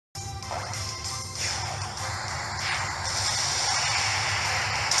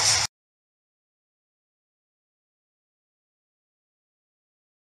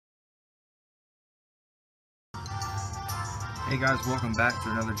Hey guys, welcome back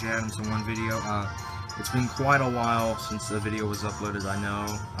to another Jadams in One video. It's been quite a while since the video was uploaded, I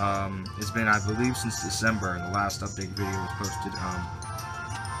know. It's been, I believe, since December, the last update video was posted.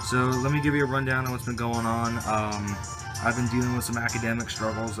 So let me give you a rundown on what's been going on. I've been dealing with some academic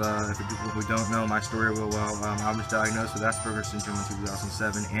struggles. For people who don't know my story real well, I was diagnosed with Asperger's syndrome in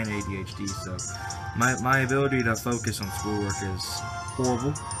 2007 and ADHD, so my ability to focus on schoolwork is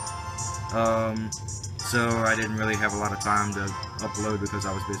horrible. So I didn't really have a lot of time to upload because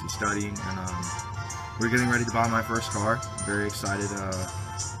I was busy studying, and we're getting ready to buy my first car. I'm very excited.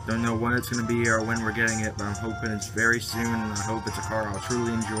 Don't know when it's going to be or when we're getting it, but I'm hoping it's very soon, and I hope it's a car I'll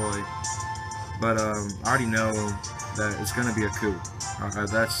truly enjoy. But I already know that it's going to be a coupe.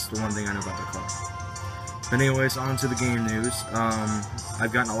 That's the one thing I know about the car. But anyways, on to the game news.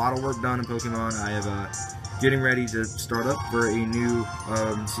 I've gotten a lot of work done in Pokemon. I have getting ready to start up for a new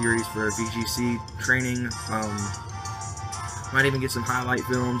series for VGC training. Might even get some highlight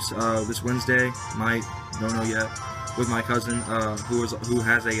films this Wednesday. Don't know yet. With my cousin, who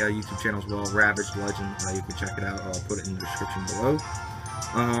has a YouTube channel as well, Ravaged Legend. You can check it out. I'll put it in the description below.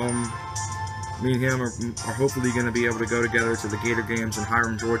 Me and him are hopefully going to be able to go together to the Gator Games in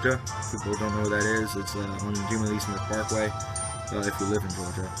Hiram, Georgia. People don't know what that is. It's on Jimmy Lee Smith Parkway. If you live in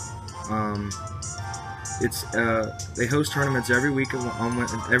Georgia. They host tournaments every week on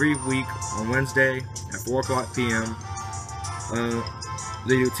Wednesday at 4:00 p.m.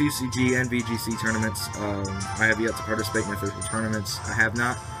 They do TCG and VGC tournaments. I have yet to participate in my first tournaments. I have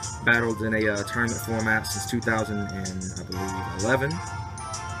not battled in a tournament format since 2011.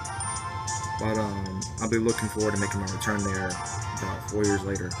 But I'll be looking forward to making my return there about 4 years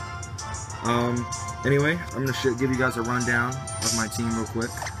later. Anyway, I'm going to give you guys a rundown of my team real quick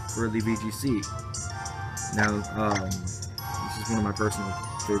for the VGC. Now, this is one of my personal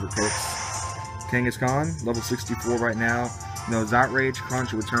favorite picks. Kangaskhan, level 64 right now. Knows Outrage,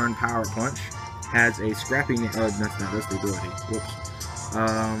 Crunch, Return, Power Punch. Has a Scrappy. Oh, that's the ability. Whoops.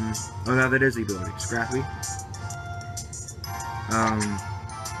 Oh no, that is the ability. Scrappy.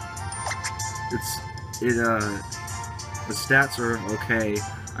 The stats are okay.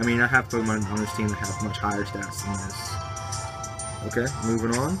 I mean, I have Pokemon on this team that have much higher stats than this. Okay,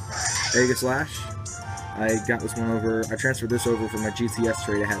 moving on. Aegislash. I got this one over. I transferred this over from my GTS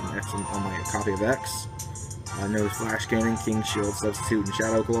trade. I had an X on my copy of X. I know it's Flash Cannon, King Shield, Substitute, and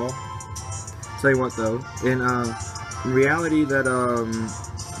Shadow Claw. Tell you what though, in reality,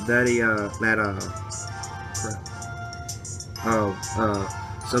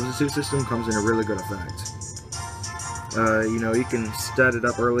 Substitute system comes in a really good effect. You know, you can set it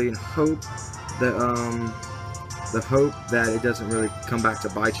up early and hope that it doesn't really come back to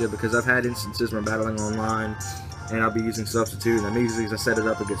bite you, because I've had instances where I'm battling online and I'll be using Substitute, and immediately as I set it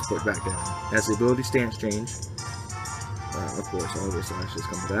up, it gets put back down. It has the ability stance change. Of course, all of the slashes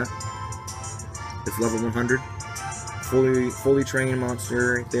come with that. It's level 100. Fully trained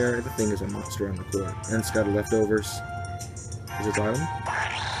monster right there. The thing is a monster on the court. And it's got leftovers. Is its item.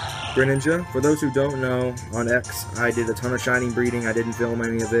 Greninja. For those who don't know, on X, I did a ton of shiny breeding. I didn't film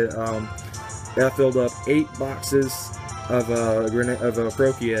any of it. I filled up 8 boxes of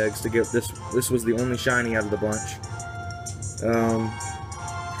Proki eggs to get this. This was the only shiny out of the bunch.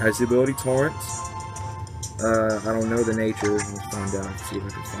 Has the ability Torrent. I don't know the nature. Let's find out. See if I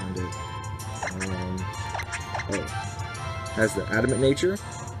can find it. Has the Adamant nature.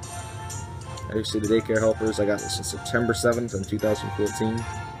 I see the daycare helpers. I got this in September 7th in 2014.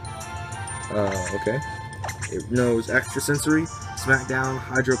 Okay. It knows Extrasensory, Smackdown,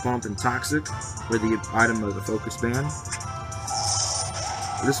 Hydro Pump, and Toxic with the item of the Focus Band.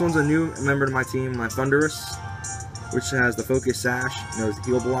 This one's a new member to my team, my Thunderous, which has the Focus Sash, knows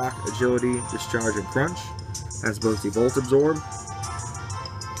Heal Block, Agility, Discharge, and Crunch. Has both the Volt Absorb.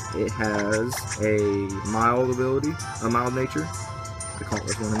 It has a mild ability, a mild nature. I call it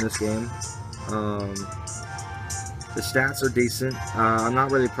this one in this game. The stats are decent. I'm not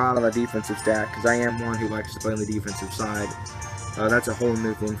really proud of that defensive stat, because I am one who likes to play on the defensive side. That's a whole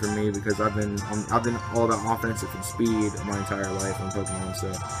new thing for me, because I've been all about offensive and speed my entire life on Pokemon,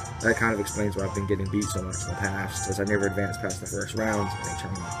 so that kind of explains why I've been getting beat so much in the past, as I never advanced past the first rounds in a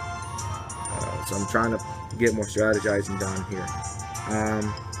tournament. So I'm trying to get more strategizing done here.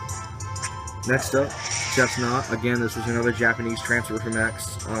 Next up, Chestnut. Again, this was another Japanese transfer from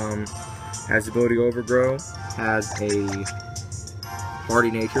X. Has the ability Overgrow. Has a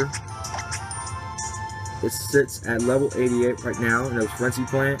Hardy nature. It sits at level 88 right now, and knows Frenzy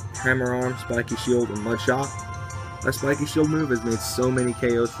Plant, Hammer Arm, Spiky Shield, and Mud Shot. That Spiky Shield move has made so many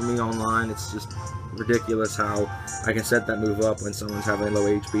KOs for me online. It's just ridiculous how I can set that move up when someone's having low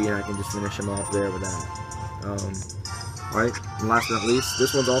HP, and I can just finish them off there with that. Right, and last but not least,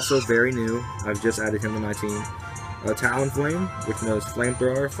 this one's also very new. I've just added him to my team. Talonflame, which knows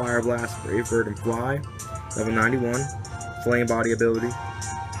Flamethrower, Fire Blast, Brave Bird, and Fly. Level 91. Flame Body ability.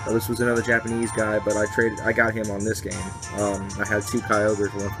 This was another Japanese guy, but I got him on this game. I had 2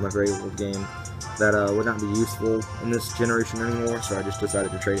 Kyogres, one from my very old game, that would not be useful in this generation anymore, so I just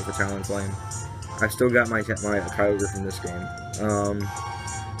decided to trade it for Talonflame. I still got my Kyogre from this game.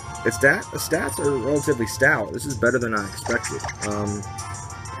 Its stats are relatively stout. This is better than I expected.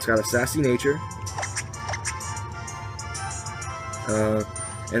 It's got a sassy nature.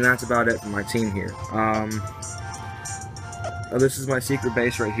 And that's about it for my team here. This is my secret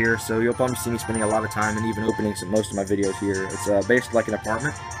base right here, so you'll probably see me spending a lot of time and even opening most of my videos here. It's based like an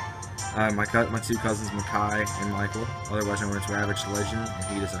apartment. My 2 cousins, Makai and Michael, otherwise known as Ravaged Legend, and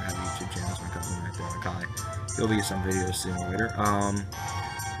he doesn't have a YouTube channel, it's my cousin right there, Makai. He'll be some videos sooner or later.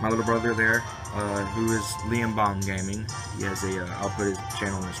 My little brother there, who is Liam Bomb Gaming. He has I'll put his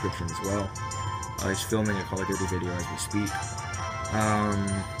channel in the description as well. He's filming a Call of Duty video as we speak.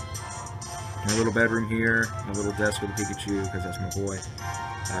 My little bedroom here, my little desk with a Pikachu, because that's my boy.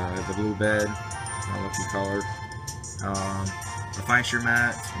 The blue bed, my lucky color. The Fisher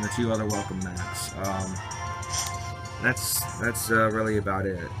mat, and the 2 other welcome mats. That's really about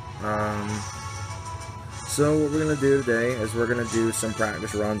it. So what we're going to do today is we're going to do some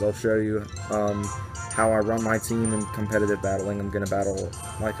practice runs. I'll show you how I run my team in competitive battling. I'm going to battle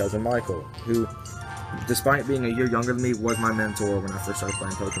my cousin Michael, who, despite being a year younger than me, was my mentor when I first started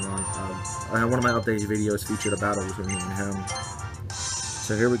playing Pokemon. One of my updated videos featured a battle between me and him.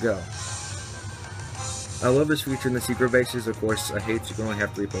 So here we go. I love this feature in the secret bases. Of course, I hate you can only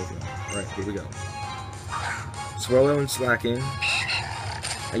have 3 Pokemon. Alright, here we go. Swallow and Slacking.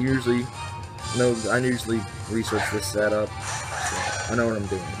 I usually research this setup, so I know what I'm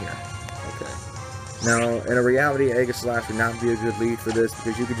doing here. Okay. Now, in a reality, Aegislash would not be a good lead for this,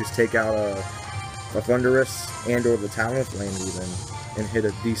 because you could just take out a Thundurus and or the Talonflame even, and hit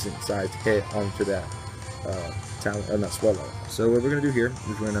a decent sized hit onto that that Swallow. So what we're going to do here is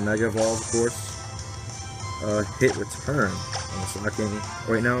we're going to Mega Evolve, of course, hit Return on the Slacking.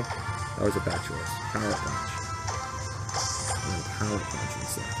 Wait, no, that was a bad choice. Power Punch. Power Punch in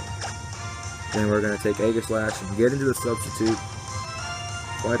Slacking. Then we're going to take Aegislash and get into the substitute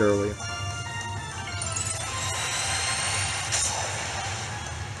quite early.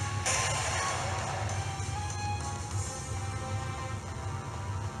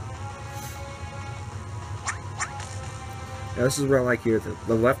 Now this is what I like here.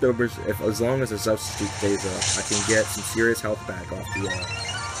 The leftovers, as long as the substitute stays up, I can get some serious health back off the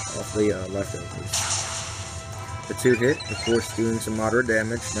leftovers. The 2 hit, of course, doing some moderate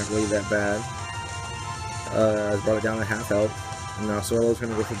damage, not really that bad. I brought it down to half health. And now Swallow's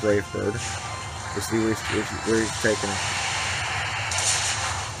going to go for Brave Bird. To see where he's taking it.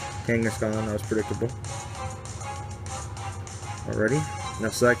 Kangaskhan, that was predictable. Alrighty. Now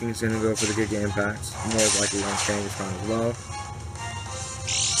Slacking's going to go for the Giga Impacts. More likely on Kangaskhan as well.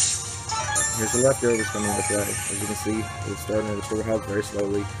 Here's the leftovers coming into play. As you can see, it's starting to restore health very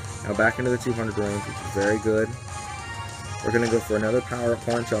slowly. Now back into the 200 range, which is very good. We're going to go for another Power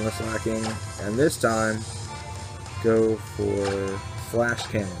Punch on the Slacking, and this time go for Flash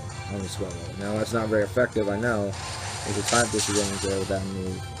Cannon on the Swallow. Now that's not very effective, I know. There's a type disadvantage there with that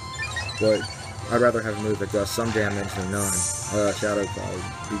move, but I'd rather have a move that does some damage than none. Shadow Claw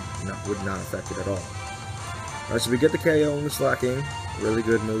would not affect it at all. Alright, so we get the KO on the Slacking. Really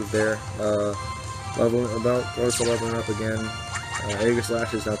good move there. Close to leveling up again.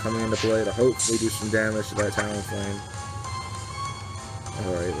 Aegislash is now coming into play to hopefully do some damage to that Talonflame.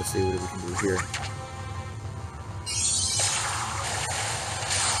 Alright, let's see what we can do here.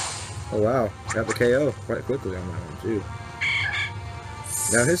 Oh wow, got the KO quite quickly on that one too.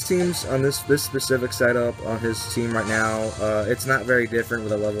 Now his team's on this specific setup on his team right now, it's not very different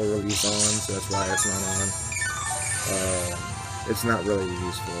with a level release on, so that's why it's not on. It's not really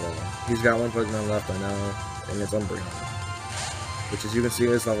useful at all. He's got 1 Pokemon left, I know, and it's Umbreon, which as you can see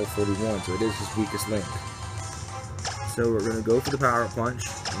is level 41, so it is his weakest link. So we're going to go for the Power Punch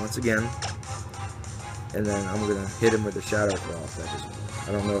once again, and then I'm going to hit him with the Shadow Claw.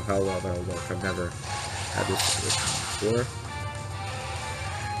 I don't know how well that'll work. I've never had this situation before.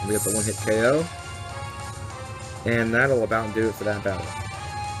 We get the 1-hit KO, and that'll about do it for that battle.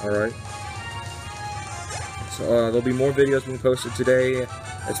 Alright. So there'll be more videos being posted today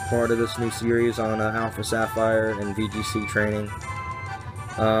as part of this new series on Alpha Sapphire and VGC training.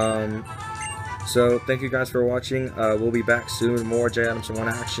 So thank you guys for watching. We'll be back soon, more J Adams 1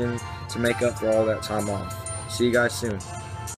 action to make up for all that time off. See you guys soon.